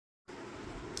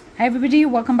Hi everybody,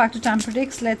 welcome back to Tam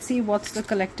Predicts. Let's see what's the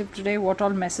collective today. What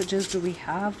all messages do we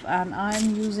have? And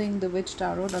I'm using the Witch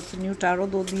Tarot. That's a new tarot,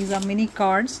 though these are mini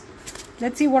cards.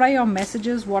 Let's see what are your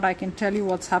messages, what I can tell you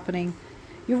what's happening.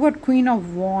 You've got Queen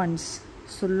of Wands.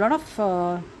 So a lot of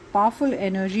powerful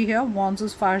energy here. Wands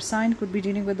is fire sign. Could be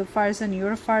dealing with the fire sign.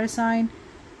 You're a fire sign.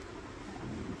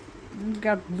 You've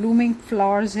got blooming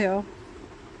flowers here.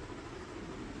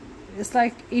 It's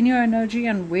like in your energy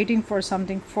and waiting for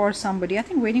something for somebody. I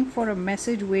think waiting for a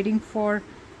message, waiting for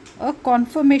a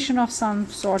confirmation of some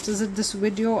sorts. Is it this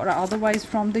video or otherwise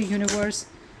from the universe?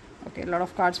 Okay, a lot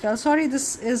of cards fell. Sorry,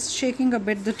 this is shaking a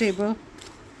bit the table.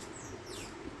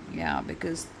 Yeah,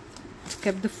 because I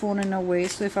kept the phone in a way.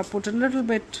 So if I put a little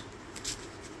bit,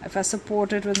 if I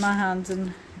support it with my hands, and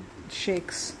it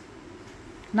shakes.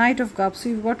 Knight of Cups. So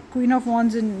you've got Queen of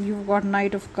Wands and you've got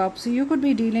Knight of Cups. So you could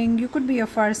be dealing, you could be a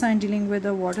fire sign dealing with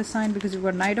a water sign because you've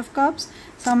got Knight of Cups.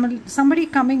 Somebody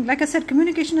coming, like I said,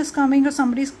 communication is coming, or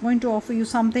somebody's going to offer you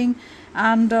something,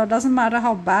 and doesn't matter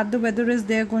how bad the weather is,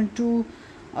 they're going to,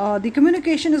 the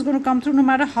communication is going to come through no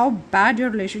matter how bad your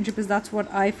relationship is. That's what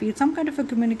I feel. Some kind of a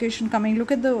communication coming. Look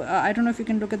at the, I don't know if you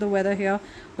can look at the weather here,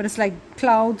 but it's like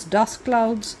clouds, dust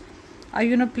clouds. Are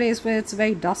you in a place where it's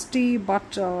very dusty,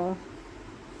 but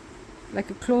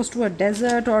like close to a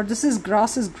desert, or this is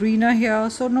grass is greener here?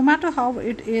 So no matter how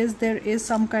it is, there is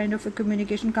some kind of a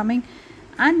communication coming,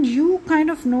 and you kind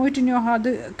of know it in your heart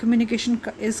the communication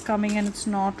is coming and it's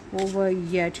not over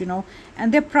yet, you know.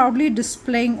 And they're proudly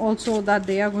displaying also that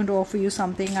they are going to offer you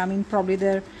something. I mean, probably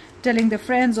they're telling their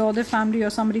friends or their family or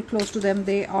somebody close to them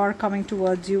they are coming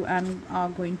towards you and are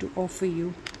going to offer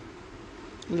you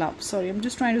love. Sorry, I'm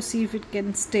just trying to see if it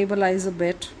can stabilize a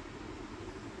bit.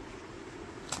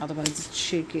 Otherwise it's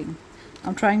shaking.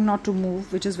 I'm trying not to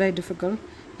move, which is very difficult.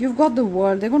 You've got the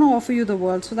world. They're going to offer you the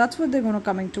world. So that's what they're going to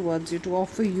coming towards you, to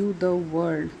offer you the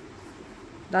world.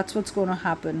 That's what's going to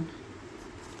happen.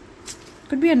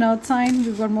 Could be an earth sign.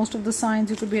 You've got most of the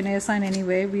signs. You could be an air sign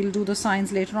anyway. We'll do the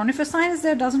signs later on. If your sign is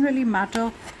there, doesn't really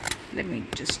matter. Let me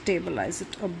just stabilize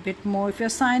it a bit more. If your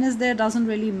sign is there, doesn't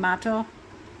really matter.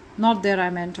 Not there,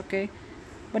 I meant, okay?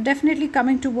 But definitely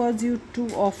coming towards you to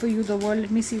offer you the world.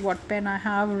 Let me see what pen I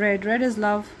have. Red. Red is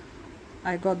love.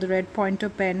 I got the red pointer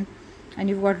pen. And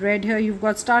you've got red here. You've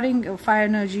got starting fire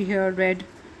energy here. Red.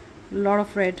 A lot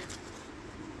of red.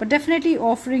 But definitely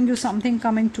offering you something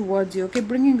coming towards you. Okay,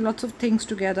 bringing lots of things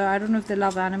together. I don't know if they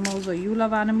love animals or you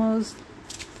love animals.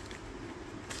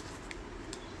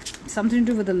 Something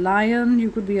to do with the lion.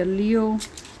 You could be a Leo.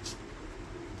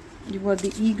 You've got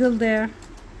the eagle there.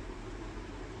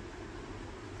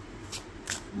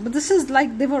 But this is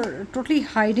like they were totally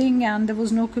hiding and there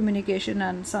was no communication,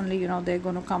 and suddenly, you know, they're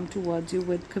going to come towards you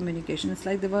with communication. It's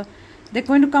like they're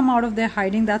going to come out of their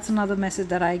hiding. That's another message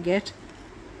that I get.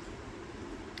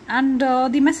 And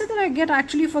the message that I get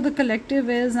actually for the collective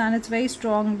is, and it's very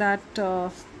strong, that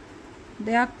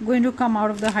they are going to come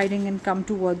out of the hiding and come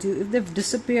towards you. If they've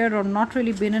disappeared or not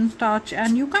really been in touch,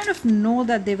 and you kind of know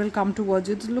that they will come towards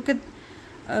you. Look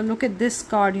at this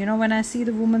card. You know, when I see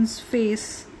the woman's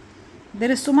face, there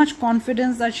is so much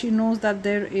confidence that she knows that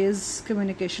there is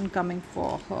communication coming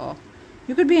for her.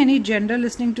 You could be any gender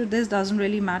listening to this, doesn't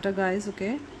really matter, guys,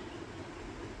 okay?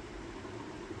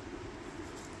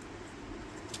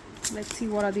 Let's see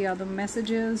what are the other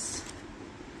messages.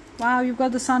 Wow, you've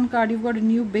got the Sun card. You've got a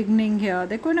new beginning here.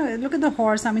 They're going to look at the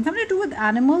horse. I mean, something to do with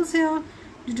animals here.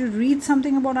 Did you read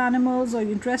something about animals? Are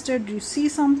you interested? Do you see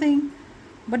something?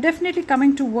 But definitely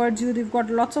coming towards you. They've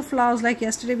got lots of flowers like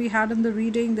yesterday we had in the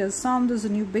reading. There's some, there's a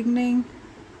new beginning.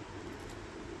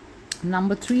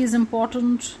 Number 3 is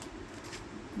important.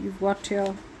 You've got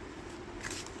here.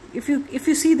 If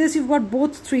you see this, you've got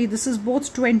both 3. This is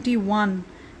both 21.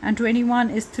 And 21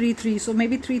 is 3-3. So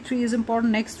maybe 3-3 is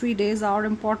important. Next 3 days are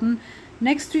important.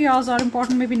 Next 3 hours are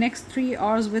important. Maybe next 3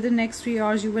 hours, within next 3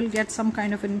 hours, you will get some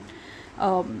kind of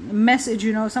a message,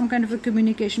 you know, some kind of a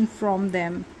communication from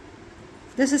them.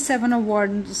 This is 7 of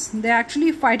Wands. They're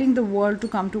actually fighting the world to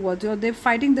come towards you. Or they're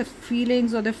fighting the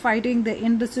feelings, or they're fighting the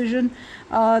indecision.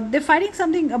 They're fighting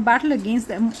something, a battle against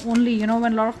them only. You know,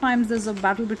 when a lot of times there's a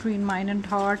battle between mind and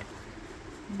heart.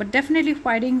 But definitely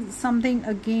fighting something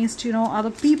against, you know,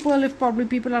 other people. If probably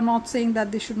people are not saying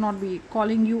that they should not be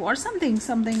calling you or something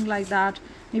like that.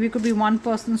 Maybe it could be one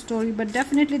person's story. But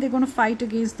definitely they're going to fight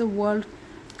against the world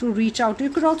to reach out to you.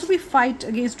 It could also be fight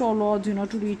against all odds, you know,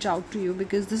 to reach out to you,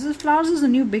 because this is flowers is a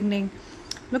new beginning.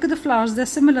 Look at the flowers, they're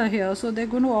similar here. So they're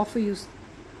going to offer you,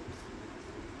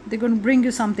 they're going to bring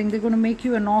you something. They're going to make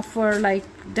you an offer, like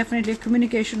definitely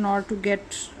communication, or to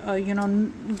get you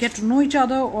know, get to know each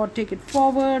other, or take it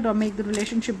forward, or make the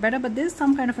relationship better. But there's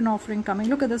some kind of an offering coming.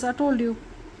 Look at this, I told you.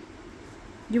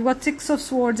 You've got 6 of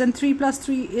swords, and 3 plus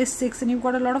 3 is 6, and you've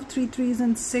got a lot of 3 3s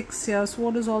and 6 here.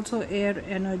 Sword is also air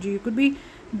energy. You could be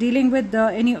dealing with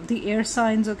any of the air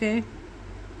signs, okay?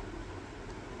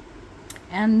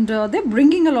 And they're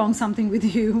bringing along something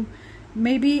with you.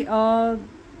 Maybe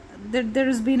there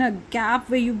has been a gap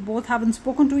where you both haven't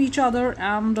spoken to each other,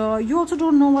 and you also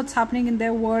don't know what's happening in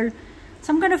their world.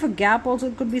 Some kind of a gap also.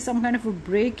 It could be some kind of a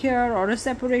break here, or a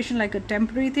separation, like a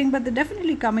temporary thing, but they're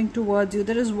definitely coming towards you.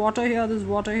 There is water here, there's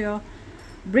water here,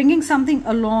 bringing something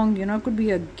along, you know. It could be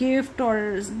a gift,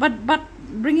 or but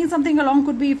bringing something along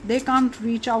could be if they can't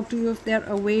reach out to you, if they're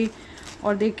away,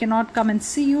 or they cannot come and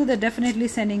see you, they're definitely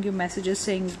sending you messages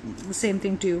saying the same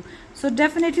thing to you. So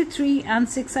definitely 3 and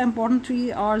 6 are important.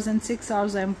 3 hours and 6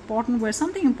 hours are important, where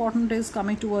something important is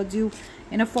coming towards you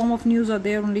in a form of news, or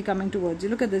they're only coming towards you.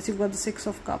 Look at this, you've got the 6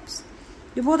 of cups.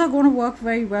 You both are going to work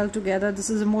very well together. This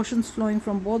is emotions flowing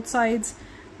from both sides.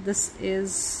 This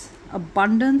is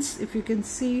abundance, if you can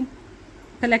see,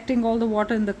 collecting all the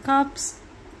water in the cups.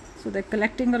 So they're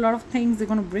collecting a lot of things. They're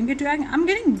going to bring it to you. I'm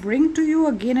getting bring to you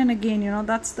again and again, you know.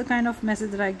 That's the kind of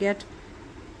message that I get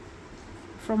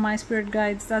from my spirit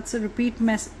guides. That's a repeat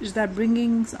message, that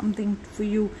bringing something for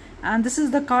you. And this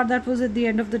is the card that was at the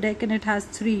end of the deck, and it has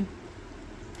 3.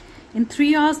 In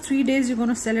 3 hours, 3 days, you're going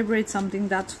to celebrate something,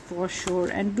 that's for sure.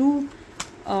 And do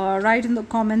write in the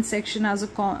comment section as a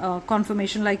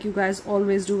confirmation, like you guys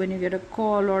always do when you get a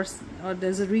call or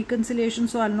there's a reconciliation,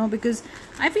 so I'll know, because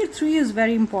I feel 3 is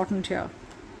very important here.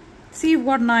 See, you've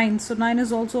got 9, so 9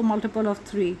 is also a multiple of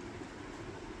 3.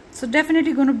 So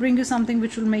definitely going to bring you something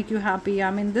which will make you happy.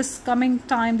 I mean, this coming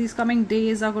time, these coming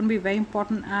days are going to be very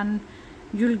important, and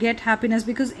you'll get happiness,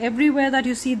 because everywhere that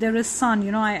you see there is sun,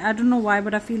 you know. I don't know why,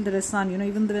 but I feel there is sun, you know.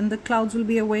 Even when the clouds will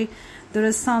be away, there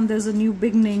is sun, there's a new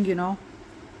beginning, you know.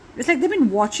 It's like they've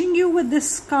been watching you with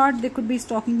this card. They could be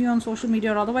stalking you on social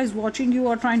media, or otherwise watching you,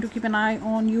 or trying to keep an eye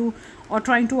on you, or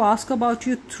trying to ask about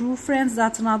you through friends.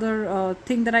 That's another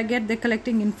thing that I get. They're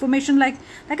collecting information, like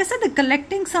I said, they're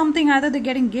collecting something. Either they're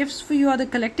getting gifts for you, or they're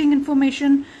collecting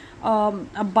information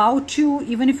about you,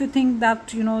 even if you think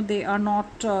that, you know, they are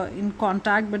not in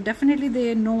contact, but definitely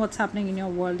they know what's happening in your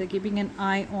world. They're keeping an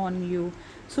eye on you,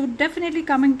 so definitely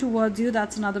coming towards you.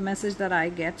 That's another message that I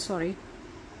get. Sorry,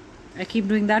 I keep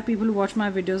doing that. People who watch my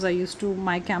videos are used to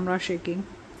my camera shaking.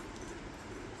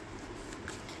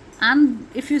 And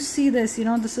if you see this, you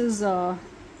know, this is the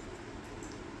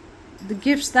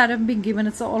gifts that have been given.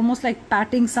 It's almost like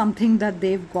patting something that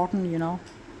they've gotten, you know.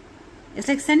 It's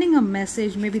like sending a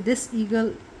message. Maybe this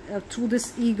eagle, through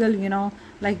this eagle, you know,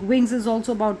 like wings is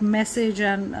also about message,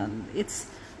 and it's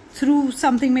through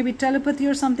something, maybe telepathy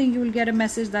or something. You will get a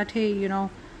message that, hey, you know,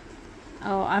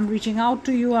 I'm reaching out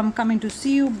to you, I'm coming to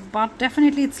see you. But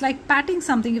definitely it's like patting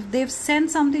something. If they've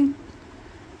sent something,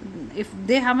 if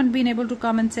they haven't been able to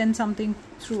come and send something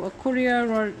through a courier,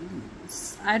 or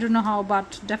I don't know how,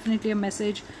 but definitely a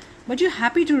message, but you're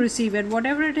happy to receive it.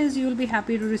 Whatever it is, you will be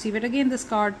happy to receive it. Again, this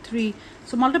card 3,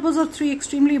 so multiples of 3,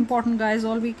 extremely important, guys.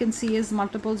 All we can see is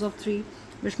multiples of 3,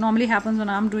 which normally happens when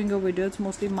I'm doing a video. It's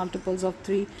mostly multiples of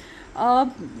 3.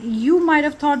 You might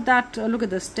have thought that, look at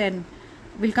this, 10.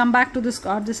 We'll come back to this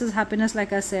card. This is happiness,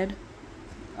 like I said.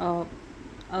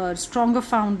 A stronger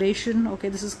foundation. Okay,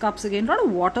 this is cups again. A lot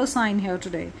of water sign here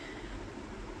today.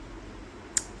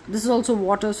 This is also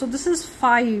water. So this is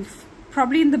 5.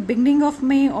 Probably in the beginning of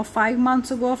May, or 5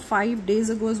 months ago, 5 days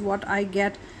ago is what I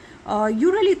get.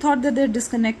 You really thought that they're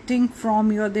disconnecting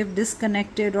from you, or they've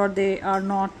disconnected, or they are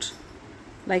not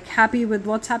like happy with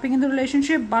what's happening in the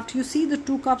relationship. But you see the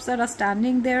 2 cups that are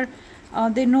standing there.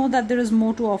 They know that there is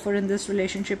more to offer in this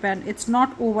relationship, and it's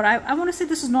not over. I want to say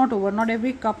this is not over. Not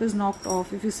every cup is knocked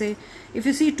off. If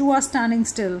you see 2 are standing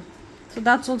still, so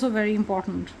that's also very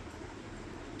important.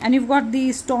 And you've got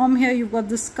the storm here. You've got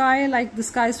the sky, like the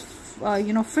sky is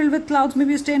you know, filled with clouds.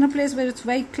 Maybe you stay in a place where it's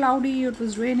very cloudy, it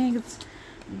was raining,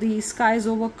 the sky is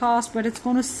overcast, but it's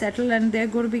going to settle, and there's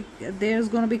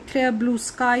going to be clear blue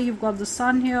sky. You've got the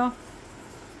sun here.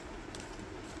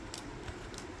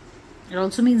 It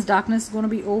also means darkness is going to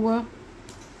be over.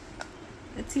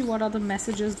 Let's see what are the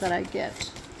messages that I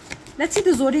get. Let's see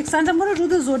the zodiac signs. I'm going to do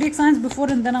the zodiac signs before,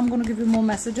 and then I'm going to give you more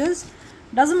messages.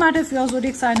 Doesn't matter if your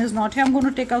zodiac sign is not here. I'm going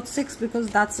to take out 6 because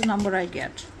that's the number I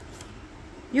get.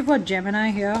 You've got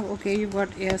Gemini here. Okay, you've got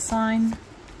air sign.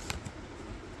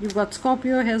 You've got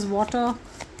Scorpio. Here's water.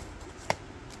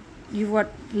 You've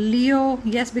got Leo.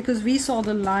 Yes, because we saw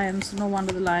the lion, so no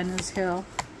wonder the lion is here.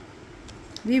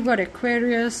 We've got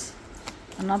Aquarius.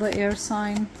 Another air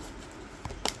sign.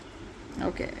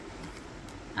 Okay.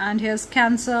 And here's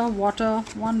Cancer, water,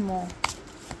 one more.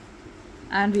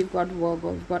 And we've got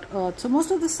Virgo, we've got Earth. So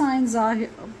most of the signs are here.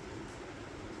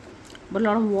 but a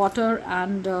lot of water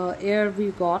and air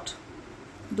we got.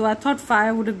 Though I thought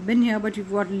fire would have been here, but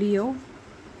you've got Leo.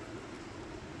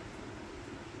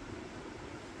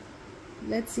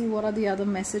 Let's see what are the other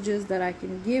messages that I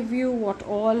can give you. What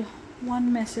all?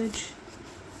 One message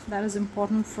that is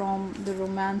important from the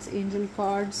romance angel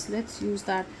cards. Let's use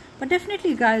that. But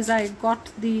definitely, guys, I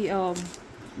got the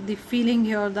feeling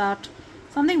here that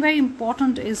something very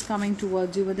important is coming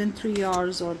towards you within 3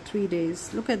 hours or 3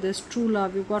 days. Look at this, true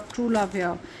love. You've got true love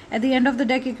here. At the end of the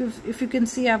deck, if you can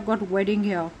see, I've got wedding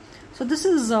here. So this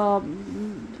is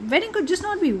wedding could just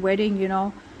not be wedding, you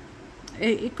know.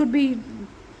 It could be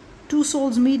two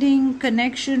souls meeting,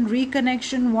 connection,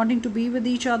 reconnection, wanting to be with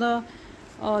each other.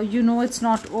 You know it's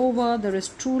not over. There is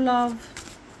true love.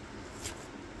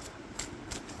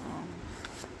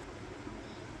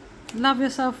 Love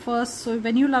yourself first. So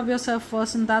when you love yourself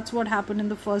first, and that's what happened in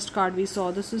the first card we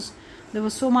saw. There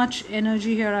was so much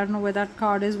energy here. I don't know where that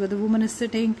card is, where the woman is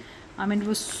sitting. I mean, it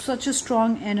was such a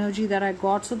strong energy that I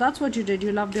got. So that's what you did.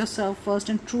 You loved yourself first,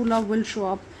 and true love will show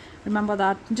up. Remember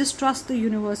that. Just trust the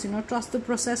universe, you know, trust the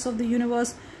process of the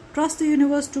universe. Trust the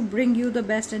universe to bring you the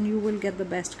best, and you will get the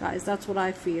best, guys. That's what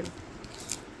I feel.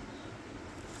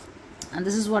 And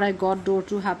this is what I got, door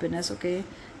to happiness, okay?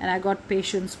 And I got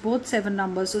patience, both 7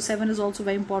 numbers. So 7 is also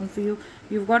very important for you.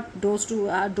 You've got door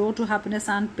to happiness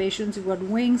and patience. You've got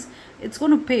wings. It's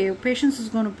going to pay. Patience is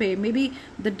going to pay. Maybe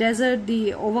the desert,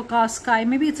 the overcast sky.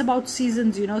 Maybe it's about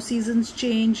seasons, you know. Seasons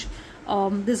change.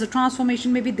 There's a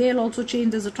transformation. Maybe they'll also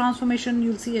change. There's a transformation.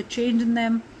 You'll see a change in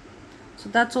them. So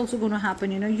that's also going to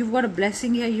happen, you know. You've got a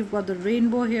blessing here. You've got the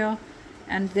rainbow here.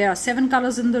 And there are 7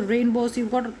 colors in the rainbow. So you've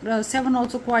got 7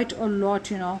 also quite a lot,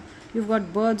 you know. You've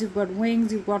got birds, you've got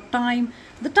wings, you've got time.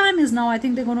 The time is now. I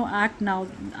think they're going to act now.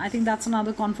 I think that's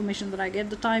another confirmation that I get.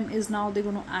 The time is now. They're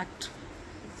going to act.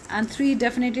 And 3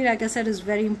 definitely, like I said, is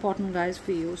very important, guys,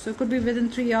 for you. So it could be within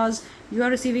 3 hours you are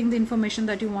receiving the information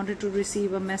that you wanted to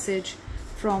receive, a message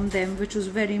from them, which was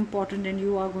very important, and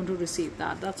you are going to receive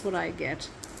that. That's what I get.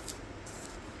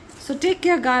 So take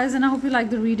care, guys, and I hope you like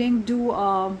the reading.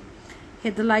 Do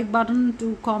hit the like button,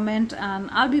 to comment, and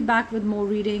I'll be back with more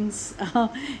readings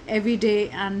every day.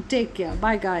 And take care.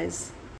 Bye, guys.